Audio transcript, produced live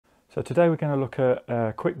So today we're going to look at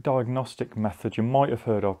a quick diagnostic method you might have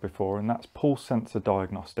heard of before, and that's pulse sensor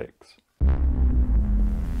diagnostics.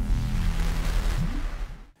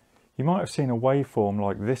 You might have seen a waveform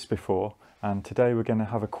like this before, and today we're going to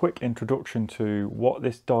have a quick introduction to what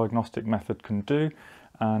this diagnostic method can do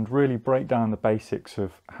and really break down the basics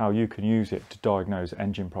of how you can use it to diagnose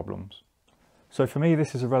engine problems. So for me,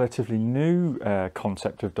 this is a relatively new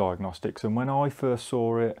concept of diagnostics, and when I first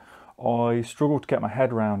saw it, I struggled to get my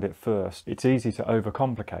head around it first. It's easy to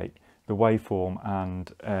overcomplicate the waveform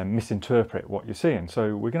and misinterpret what you're seeing.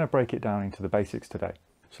 So we're going to break it down into the basics today.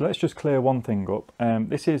 So let's just clear one thing up.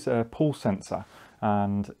 This is a pulse sensor,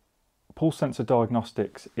 and pulse sensor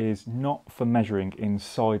diagnostics is not for measuring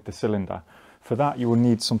inside the cylinder. For that you will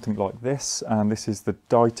need something like this, and this is the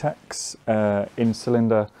Diagnostics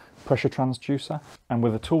in-cylinder pressure transducer. And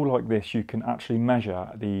with a tool like this you can actually measure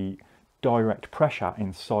the direct pressure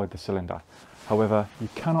inside the cylinder. However, you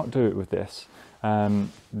cannot do it with this.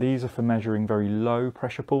 These are for measuring very low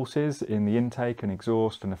pressure pulses in the intake and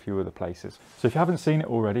exhaust and a few other places. So if you haven't seen it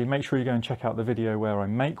already, make sure you go and check out the video where I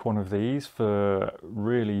make one of these for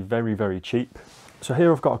really very cheap. So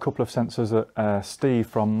here I've got a couple of sensors that Steve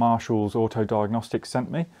from Marshall's Auto Diagnostics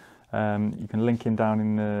sent me. You can link him down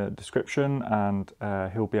in the description, and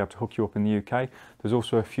he'll be able to hook you up in the UK. There's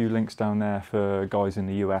also a few links down there for guys in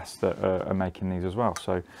the US that are making these as well.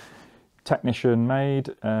 So technician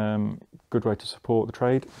made, good way to support the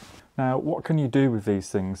trade. Now, what can you do with these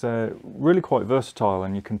things? They're really quite versatile,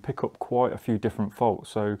 and you can pick up quite a few different faults.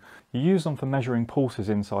 So you use them for measuring pulses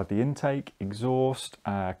inside the intake, exhaust,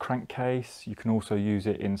 crankcase. You can also use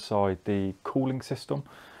it inside the cooling system.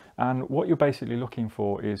 And what you're basically looking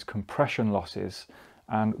for is compression losses.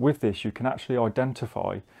 And with this, you can actually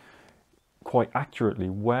identify quite accurately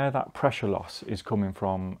where that pressure loss is coming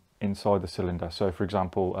from inside the cylinder. So for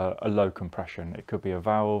example, a low compression, it could be a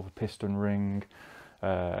valve, a piston ring,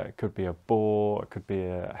 it could be a bore, it could be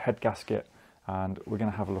a head gasket, and we're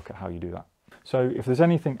going to have a look at how you do that. So if there's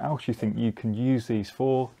anything else you think you can use these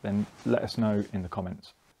for, then let us know in the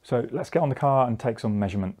comments. So let's get on the car and take some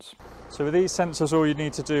measurements. So with these sensors, all you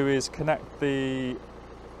need to do is connect the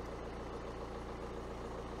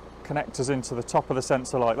connectors into the top of the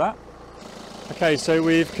sensor like that. Okay, so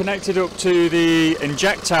we've connected up to the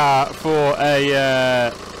injector for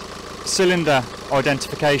a cylinder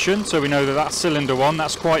identification, so we know that that's cylinder one.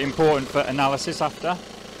 That's quite important for analysis after.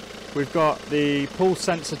 We've got the pulse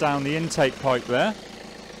sensor down the intake pipe there.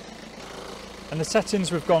 And the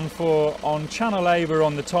settings we've gone for on channel A, we're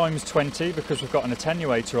on the times 20 because we've got an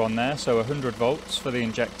attenuator on there, so 100 volts for the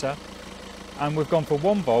injector. And we've gone for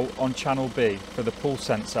 1 volt on channel B for the pulse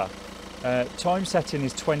sensor. Time setting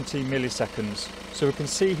is 20 milliseconds. So we can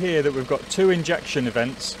see here that we've got 2 injection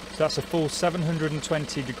events. So that's a full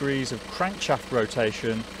 720 degrees of crankshaft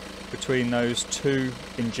rotation between those 2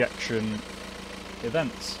 injection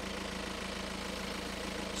events.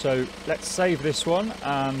 So let's save this one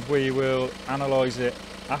and we will analyse it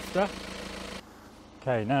after.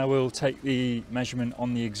 Okay, now we'll take the measurement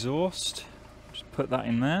on the exhaust. Just put that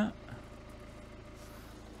in there.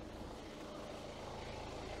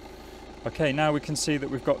 Okay, now we can see that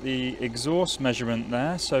we've got the exhaust measurement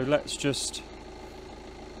there, so let's just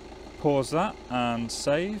pause that and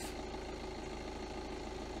save.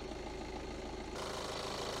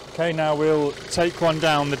 Okay, now we'll take one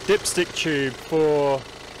down the dipstick tube for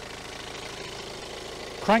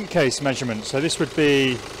crankcase measurement. So this would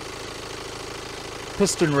be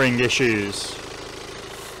piston ring issues.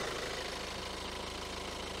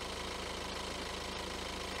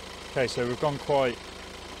 Okay, so we've gone quite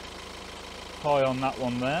high on that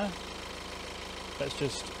one there. Let's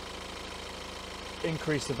just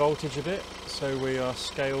increase the voltage a bit so we are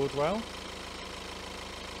scaled well.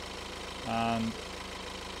 And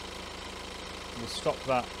we'll stop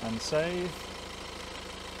that and save.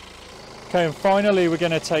 Okay, and finally we're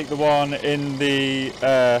going to take the one in the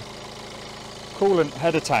coolant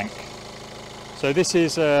header tank. So this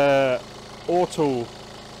is a Auto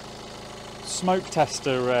smoke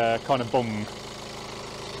tester kind of bung.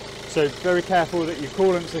 So very careful that your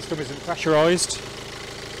coolant system isn't pressurised.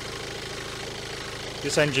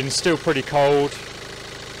 This engine's still pretty cold.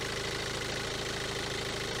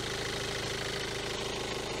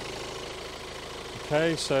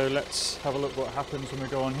 Okay, so let's have a look what happens when we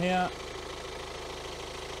go on here.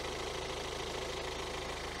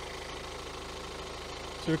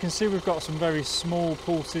 So we can see we've got some very small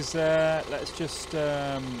pulses there. Let's just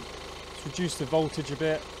reduce the voltage a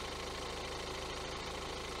bit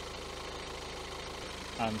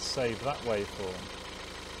and save that waveform.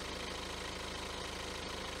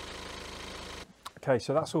 Okay,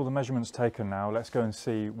 so that's all the measurements taken now. Let's go and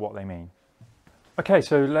see what they mean. Okay,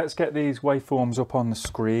 so let's get these waveforms up on the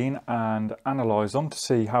screen and analyse them to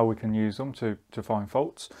see how we can use them to find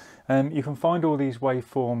faults. You can find all these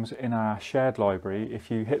waveforms in our shared library.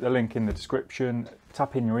 If you hit the link in the description,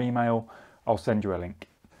 tap in your email, I'll send you a link.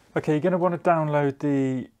 Okay, you're going to want to download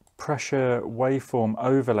the Pressure Waveform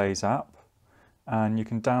Overlays app, and you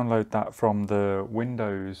can download that from the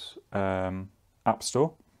Windows App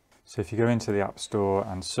Store. So if you go into the App Store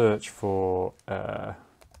and search for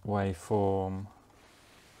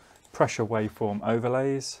Pressure Waveform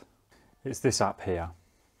Overlays, it's this app here.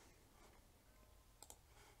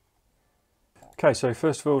 Okay, so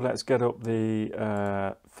first of all, let's get up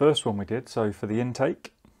the first one we did. So for the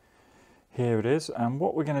intake, here it is. And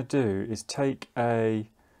what we're going to do is take a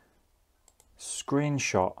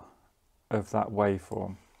screenshot of that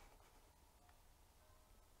waveform.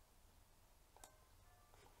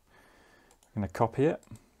 I'm going to copy it,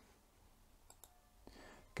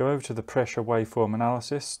 go over to the Pressure Waveform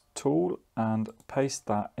Analysis tool and paste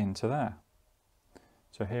that into there.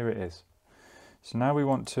 So here it is. So now we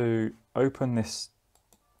want to open this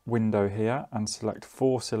window here and select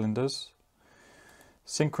 4 cylinders.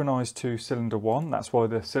 Synchronize to cylinder 1, that's why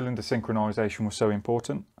the cylinder synchronization was so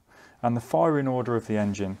important. And the firing order of the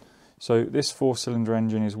engine. So this 4-cylinder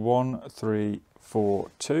engine is 1, 3,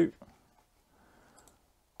 4, 2.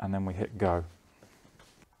 And then we hit go.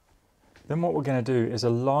 Then what we're going to do is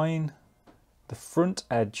align the front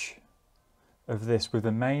edge of this with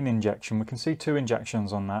the main injection. We can see 2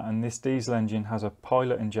 injections on that, and this diesel engine has a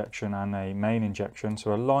pilot injection and a main injection.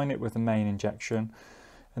 So align it with the main injection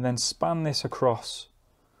and then span this across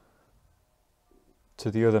to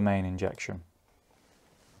the other main injection.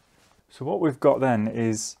 So what we've got then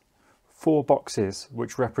is 4 boxes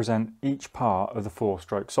which represent each part of the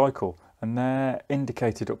 4-stroke cycle, and they're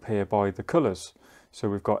indicated up here by the colours. So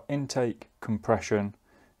we've got intake, compression,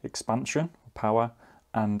 expansion, power,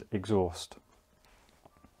 and exhaust.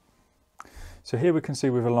 So here we can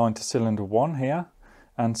see we've aligned to cylinder 1 here,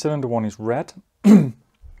 and cylinder 1 is red. And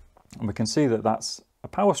we can see that that's a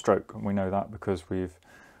power stroke, and we know that because we've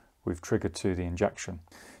triggered to the injection.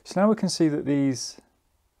 So now we can see that these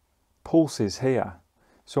pulses here,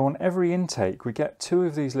 so on every intake we get 2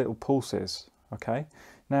 of these little pulses. Okay,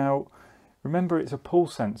 now remember, it's a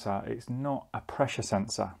pulse sensor, it's not a pressure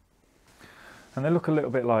sensor. And they look a little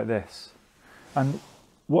bit like this. And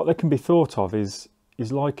what they can be thought of is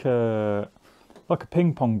like a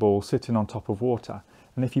ping pong ball sitting on top of water.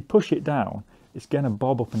 And if you push it down, it's going to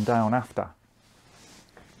bob up and down after.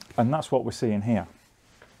 And that's what we're seeing here.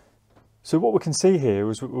 So what we can see here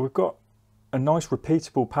is we've got a nice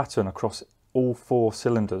repeatable pattern across all 4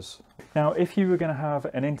 cylinders. Now, if you were going to have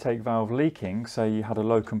an intake valve leaking, say you had a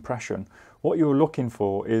low compression, what you're looking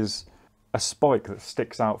for is a spike that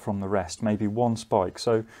sticks out from the rest, maybe 1 spike.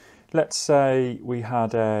 So let's say we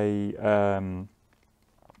had a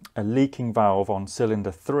leaking valve on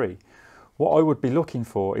cylinder 3. What I would be looking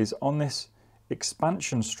for is on this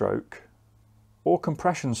expansion stroke or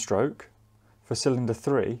compression stroke for cylinder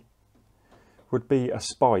 3 would be a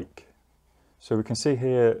spike. So we can see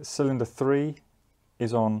here cylinder 3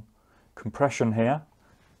 is on compression here.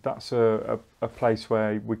 That's a place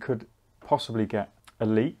where we could possibly get a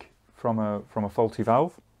leak from a faulty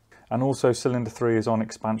valve. And also cylinder 3 is on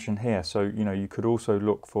expansion here. So you could also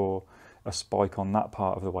look for a spike on that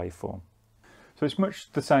part of the waveform. So it's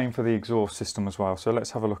much the same for the exhaust system as well. So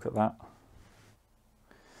let's have a look at that.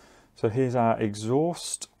 So here's our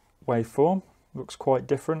exhaust waveform. Looks quite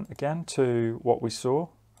different again to what we saw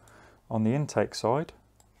on the intake side.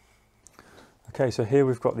 Okay, so here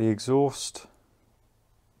we've got the exhaust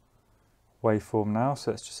waveform now.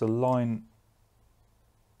 So let's just align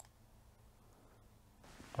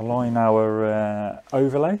our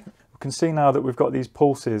overlay. We can see now that we've got these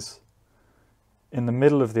pulses in the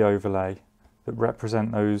middle of the overlay that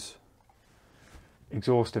represent those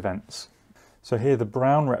exhaust events. So here the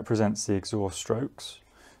brown represents the exhaust strokes.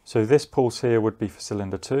 So this pulse here would be for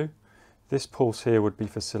cylinder 2. This pulse here would be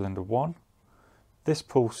for cylinder 1, this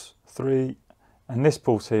pulse 3, and this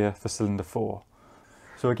pulse here for cylinder 4.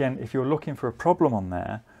 So again, if you're looking for a problem on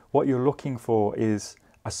there, what you're looking for is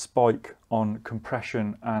a spike on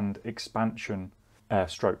compression and expansion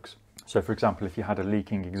strokes. So for example, if you had a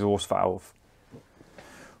leaking exhaust valve,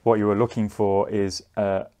 what you were looking for is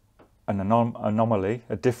an anomaly,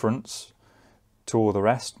 a difference to all the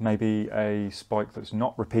rest, maybe a spike that's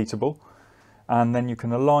not repeatable. And then you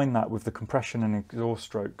can align that with the compression and exhaust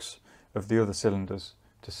strokes of the other cylinders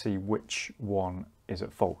to see which one is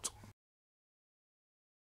at fault.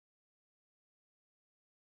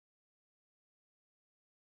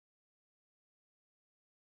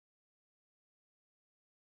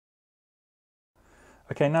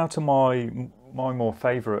 Okay, now to my more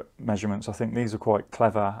favourite measurements. I think these are quite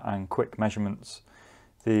clever and quick measurements.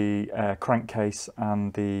 The crankcase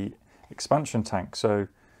and the expansion tank. So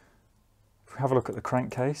if we have a look at the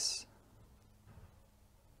crankcase.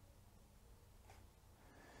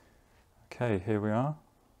 Okay, here we are.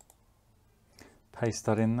 Paste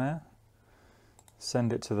that in there.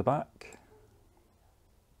 Send it to the back.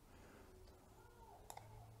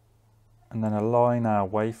 And then align our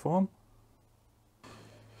waveform.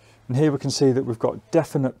 And here we can see that we've got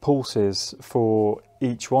definite pulses for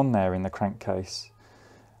each one there in the crankcase.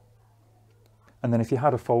 And then if you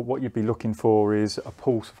had a fault, what you'd be looking for is a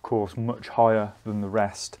pulse, of course, much higher than the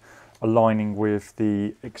rest, aligning with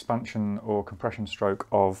the expansion or compression stroke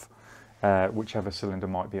of whichever cylinder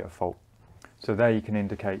might be at fault. So there you can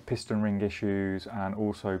indicate piston ring issues and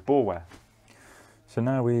also bore wear. So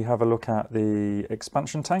now we have a look at the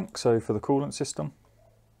expansion tank, so for the coolant system.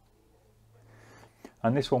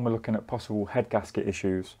 And this one we're looking at possible head gasket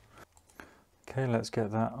issues. Okay, let's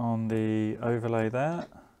get that on the overlay there.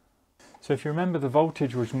 So if you remember, the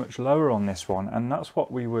voltage was much lower on this one, and that's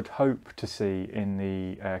what we would hope to see in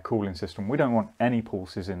the cooling system. We don't want any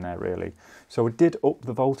pulses in there really. So we did up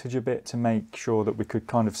the voltage a bit to make sure that we could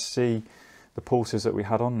kind of see the pulses that we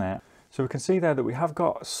had on there. So we can see there that we have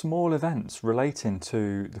got small events relating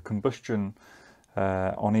to the combustion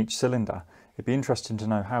on each cylinder. It'd be interesting to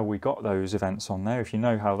know how we got those events on there. If you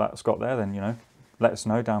know how that's got there, then let us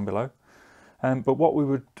know down below. But what we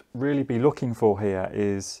would really be looking for here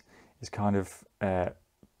is kind of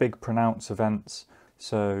big pronounced events.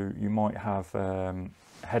 So you might have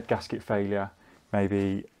head gasket failure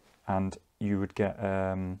maybe, and you would get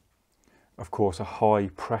of course a high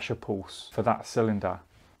pressure pulse for that cylinder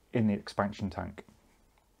in the expansion tank.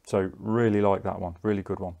 So really like that one, really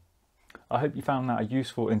good one. I hope you found that a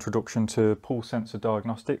useful introduction to pulse sensor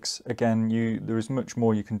diagnostics. Again, there is much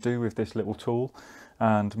more you can do with this little tool,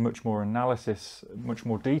 and much more analysis, much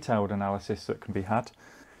more detailed analysis that can be had.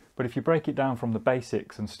 But if you break it down from the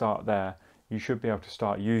basics and start there, you should be able to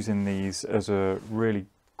start using these as a really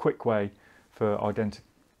quick way for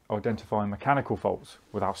identifying mechanical faults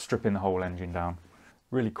without stripping the whole engine down.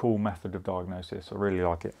 Really cool method of diagnosis, I really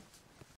like it.